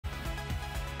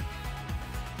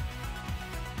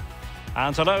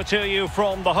And hello to you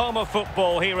from the home of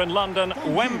football here in London,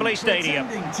 Wembley Stadium.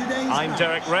 I'm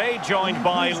Derek Ray, joined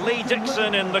by Lee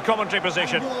Dixon in the commentary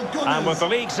position. And with the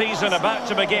league season about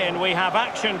to begin, we have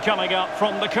action coming up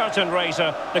from the curtain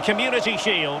raiser, the Community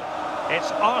Shield.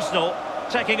 It's Arsenal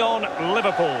taking on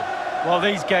Liverpool. Well,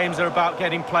 these games are about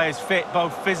getting players fit,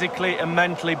 both physically and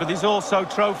mentally, but there's also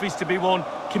trophies to be won.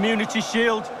 Community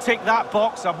Shield, tick that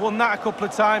box. I've won that a couple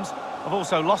of times. I've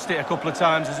also lost it a couple of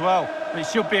times as well. It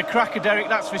should be a cracker, Derek,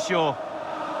 that's for sure.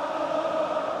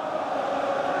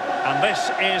 And this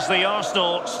is the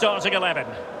Arsenal starting 11.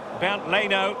 Bernd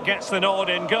Leno gets the nod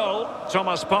in goal.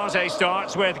 Thomas Partey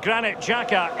starts with Granit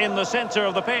Xhaka in the centre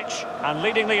of the pitch. And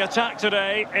leading the attack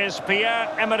today is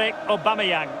Pierre-Emerick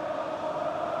Aubameyang.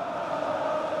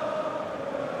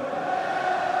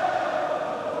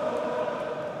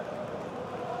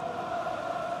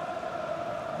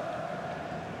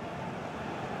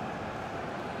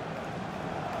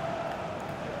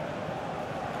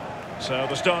 So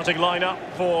the starting lineup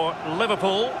for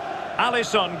Liverpool.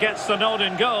 Alisson gets the nod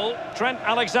in goal. Trent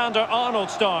Alexander-Arnold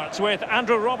starts with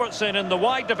Andrew Robertson in the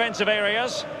wide defensive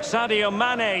areas. Sadio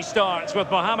Mane starts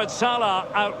with Mohamed Salah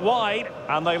out wide.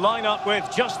 And they line up with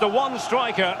just the one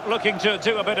striker looking to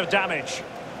do a bit of damage.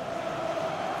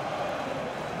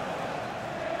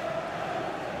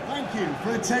 Thank you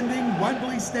for attending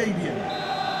Wembley Stadium.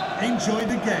 Enjoy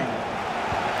the game.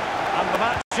 And the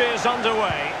match is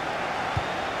underway.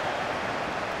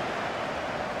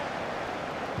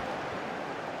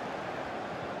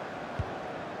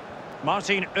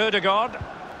 Martin Ødegaard.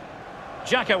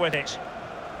 Xhaka with it.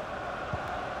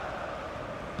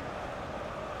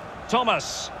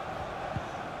 Thomas.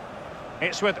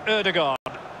 It's with Ødegaard.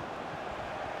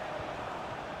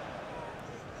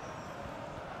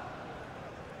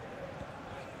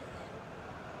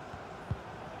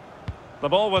 The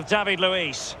ball with David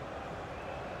Luiz.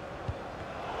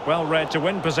 Well read to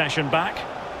win possession back.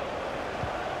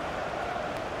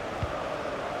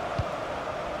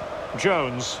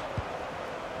 Jones.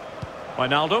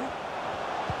 Wijnaldum.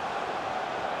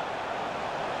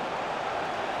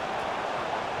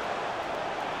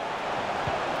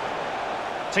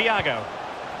 Thiago.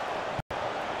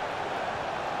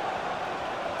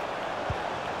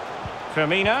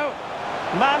 Firmino.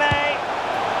 Mane.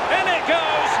 In it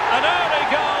goes. An early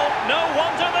goal. No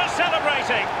wonder they're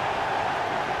celebrating.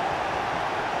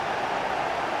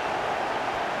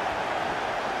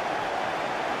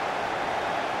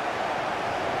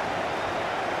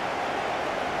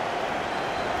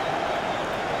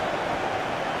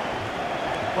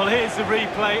 Well, here's the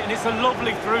replay, and it's a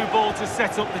lovely through ball to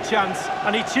set up the chance.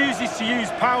 And he chooses to use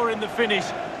power in the finish.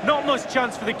 Not much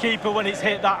chance for the keeper when it's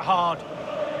hit that hard.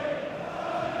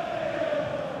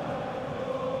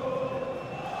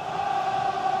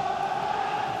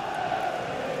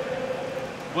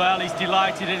 Well, he's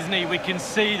delighted, isn't he? We can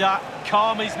see that.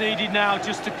 Calm is needed now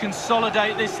just to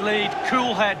consolidate this lead.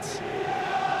 Cool heads.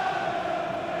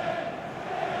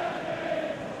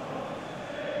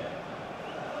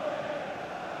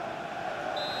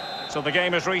 So the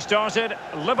game has restarted.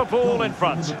 Liverpool in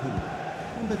front. Liverpool.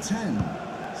 Number 10,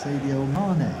 Sadio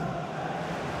Mane.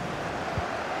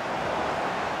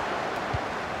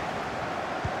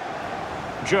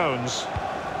 Jones.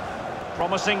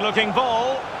 Promising looking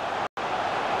ball.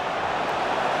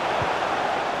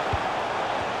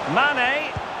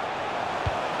 Mane.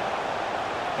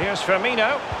 Here's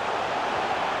Firmino.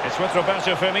 It's with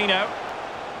Roberto Firmino.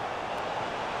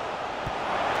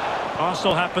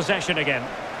 Arsenal have possession again.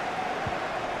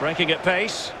 Breaking at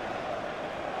pace.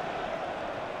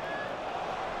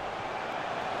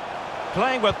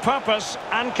 Playing with purpose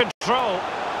and control.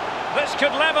 This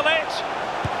could level it.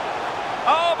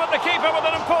 Oh, but the keeper with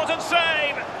an important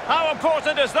save. How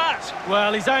important is that?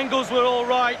 Well, his angles were all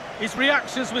right. His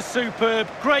reactions were superb.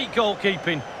 Great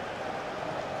goalkeeping.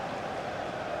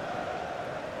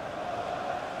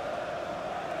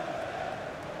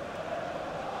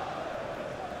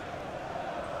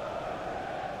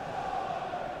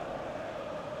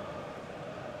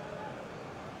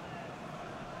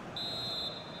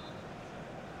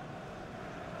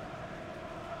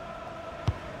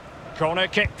 Corner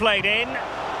kick played in.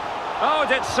 Oh,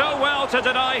 did so well to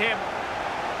deny him.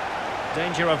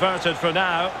 Danger averted for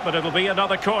now, but it'll be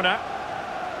another corner.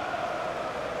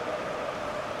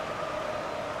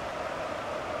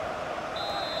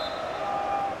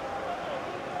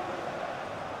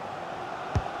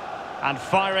 And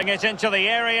firing it into the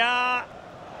area.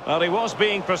 Well, he was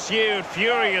being pursued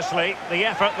furiously. The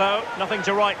effort, though, nothing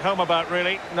to write home about,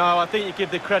 really. No, I think you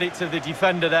give the credit to the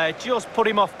defender there. Just put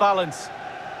him off balance.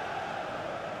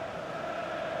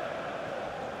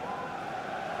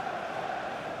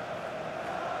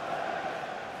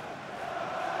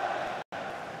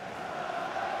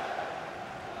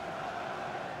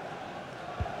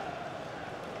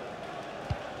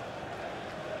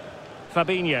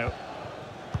 Fabinho.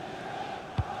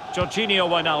 Jorginho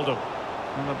Wijnaldum.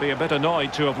 They'll be a bit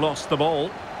annoyed to have lost the ball.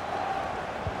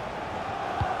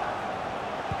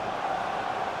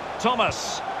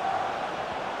 Thomas.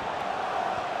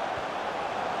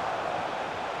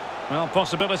 Well,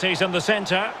 possibilities in the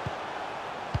centre.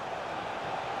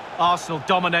 Arsenal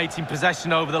dominating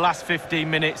possession over the last 15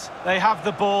 minutes. They have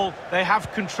the ball, they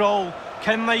have control.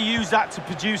 Can they use that to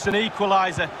produce an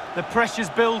equaliser? The pressure's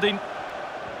building.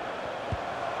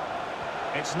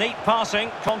 It's neat passing,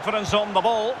 confidence on the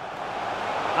ball.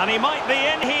 And he might be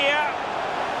in here.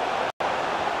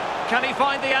 Can he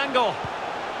find the angle?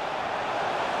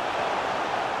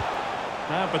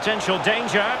 Now potential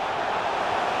danger.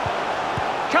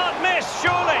 Can't miss,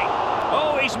 surely.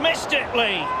 Oh, he's missed it,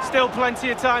 Lee. Still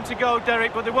plenty of time to go,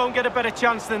 Derek, but they won't get a better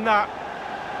chance than that.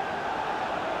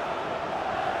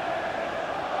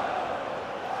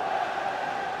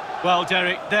 Well,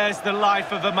 Derek, there's the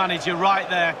life of a manager right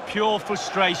there. Pure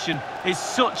frustration. It's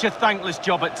such a thankless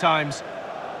job at times.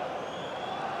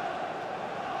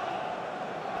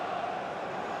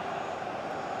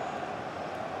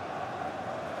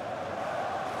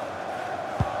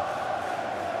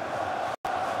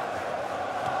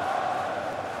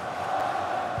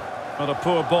 But a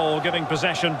poor ball giving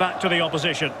possession back to the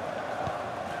opposition.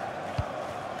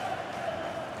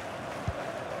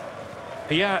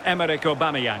 Pierre-Emerick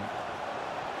Aubameyang.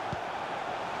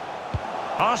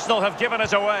 Arsenal have given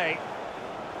it away.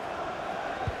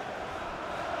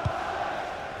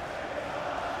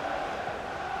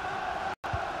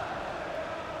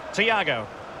 Thiago.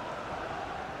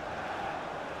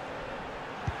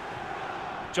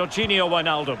 Jorginho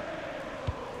Wijnaldum.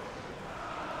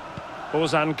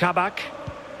 Ozan Kabak.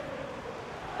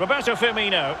 Roberto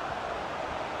Firmino.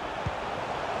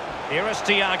 Here is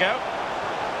Thiago.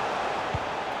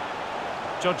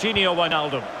 Jorginho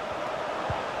Wijnaldum.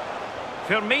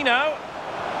 Firmino.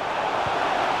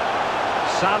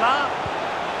 Salah.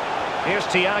 Here's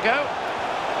Thiago.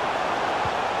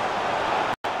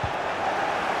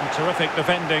 And terrific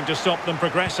defending to stop them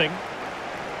progressing.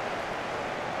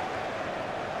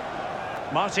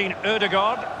 Martin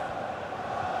Ødegaard.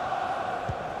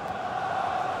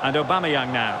 And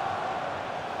Aubameyang now.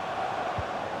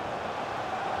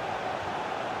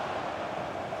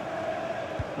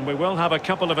 And we will have a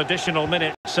couple of additional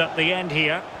minutes at the end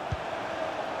here.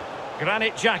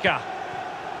 Granit Xhaka.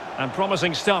 And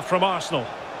promising stuff from Arsenal.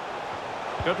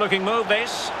 Good looking move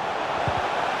this.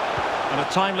 And a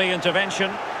timely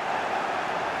intervention.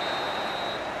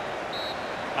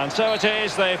 And so it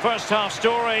is, the first half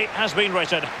story has been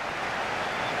written.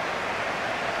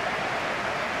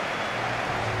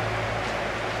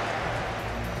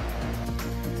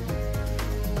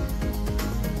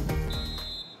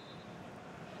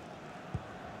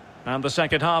 And the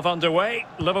second half underway.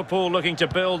 Liverpool looking to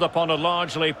build upon a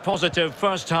largely positive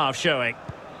first half showing.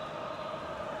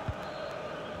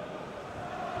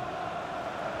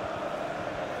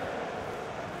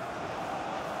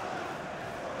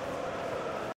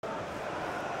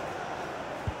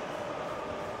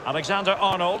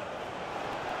 Alexander-Arnold.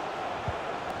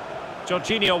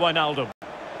 Jorginho Wijnaldum.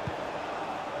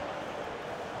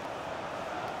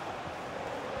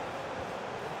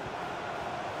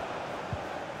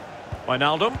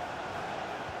 Wijnaldum.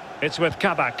 It's with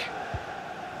Kabak.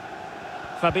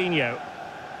 Fabinho.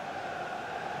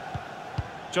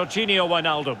 Jorginho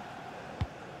Wijnaldum.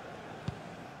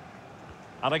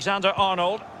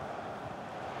 Alexander-Arnold.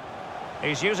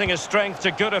 He's using his strength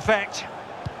to good effect.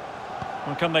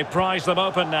 And can they prise them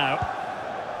open now?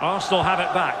 Arsenal have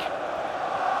it back.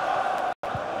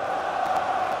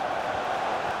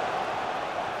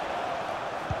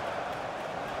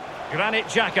 Granit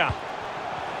Xhaka.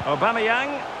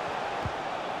 Aubameyang.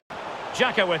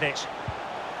 Xhaka with it.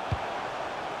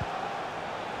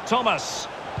 Thomas.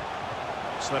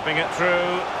 Slipping it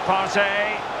through.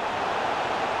 Partey.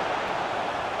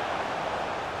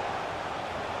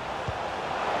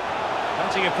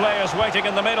 Plenty of players waiting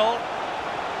in the middle.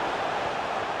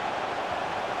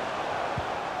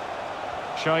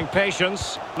 Showing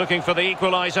patience, looking for the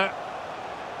equaliser.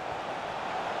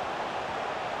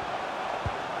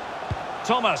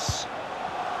 Thomas.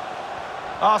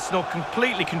 Arsenal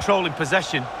completely controlling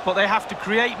possession, but they have to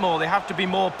create more, they have to be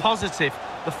more positive.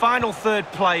 The final third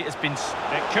play has been...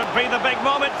 It could be the big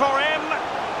moment for him.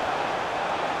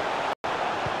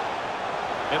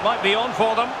 It might be on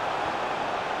for them.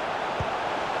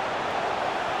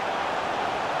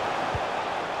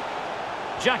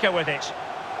 Xhaka with it.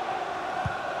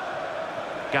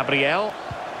 Gabriel.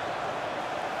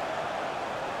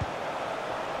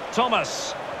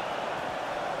 Thomas.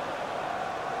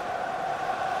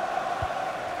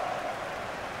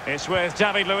 It's with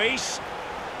David Luiz.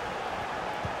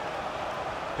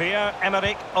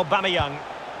 Pierre-Emerick Aubameyang.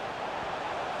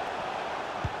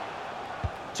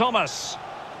 Thomas.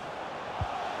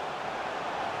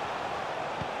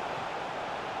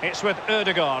 It's with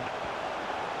Ødegaard.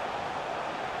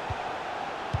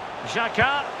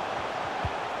 Xhaka.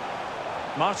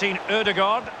 Martin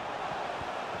Ødegaard.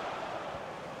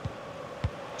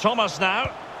 Thomas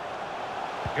now.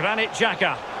 Granit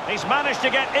Xhaka. He's managed to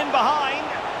get in behind.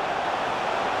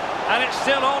 And it's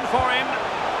still on for him.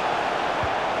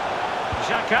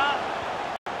 Xhaka.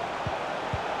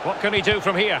 What can he do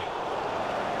from here?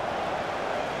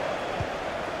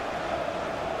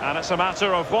 And it's a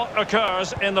matter of what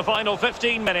occurs in the final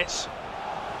 15 minutes.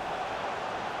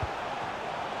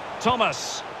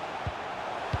 Thomas.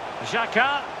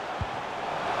 Xhaka.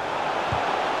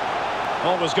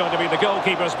 Always going to be the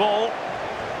goalkeeper's ball.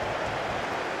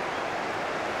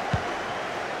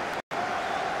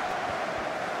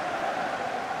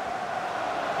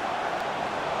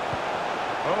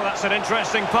 Oh, that's an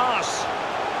interesting pass.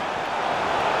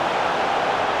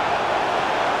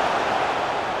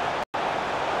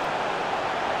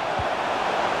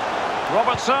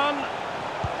 Robertson.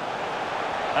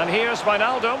 And here's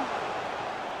Wijnaldum.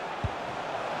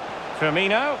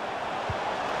 Firmino.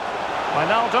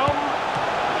 Wijnaldum.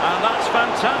 And that's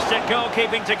fantastic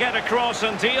goalkeeping to get across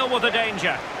and deal with the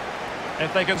danger.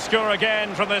 If they can score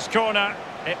again from this corner,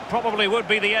 it probably would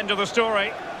be the end of the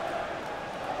story.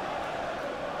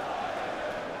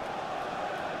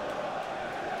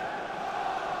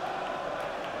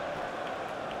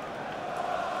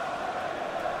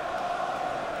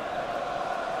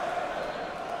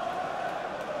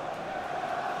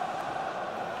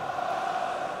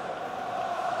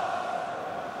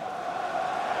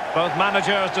 Both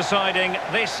managers deciding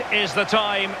this is the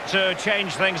time to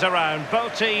change things around.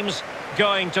 Both teams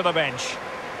going to the bench.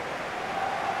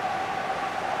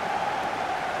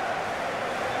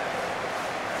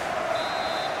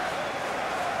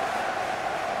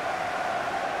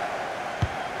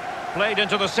 Played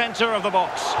into the centre of the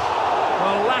box.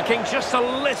 Well, lacking just a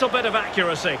little bit of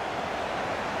accuracy.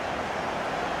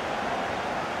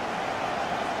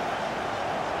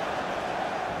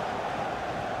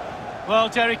 Well,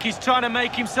 Derek, he's trying to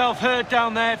make himself heard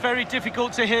down there. Very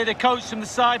difficult to hear the coach from the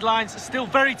sidelines. Still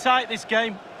very tight, this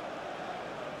game.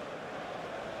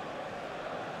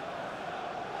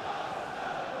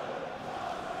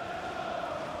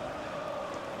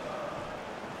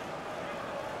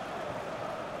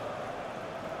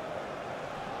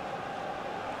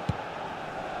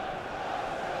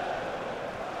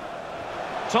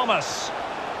 Thomas.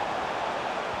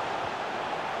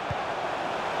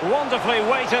 Wonderfully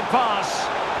weighted pass.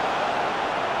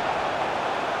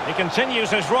 He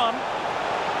continues his run.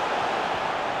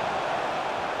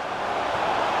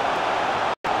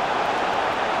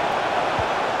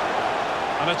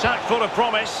 An attack full of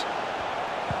promise.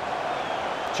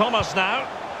 Thomas now.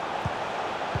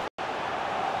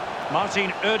 Martin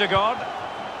Ødegaard.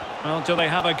 Well, do they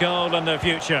have a goal in their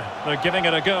future? They're giving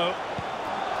it a go.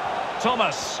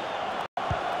 Thomas.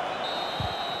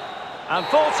 And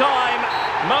full time.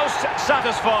 Most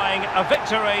satisfying, a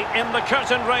victory in the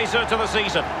curtain raiser to the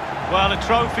season. Well, a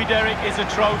trophy, Derek, is a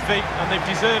trophy, and they've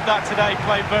deserved that today,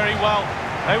 played very well.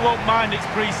 They won't mind it's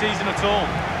pre-season at all.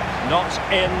 Not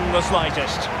in the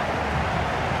slightest.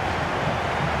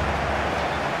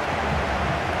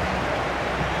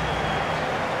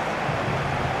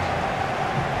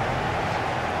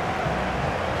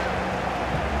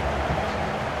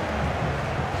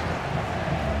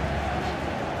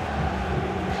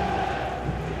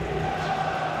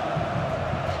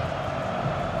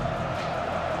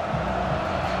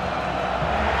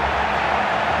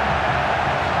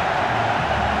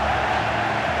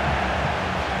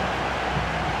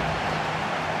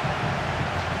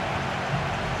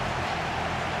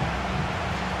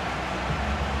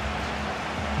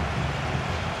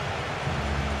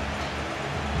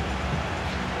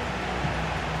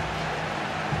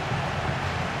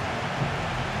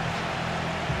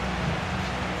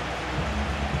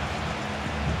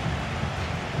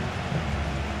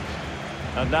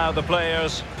 And now the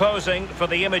players posing for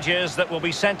the images that will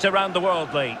be sent around the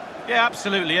world, Lee. Yeah,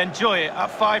 absolutely. Enjoy it.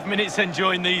 At 5 minutes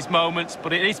enjoying these moments,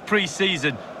 but it is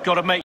pre-season. Got to make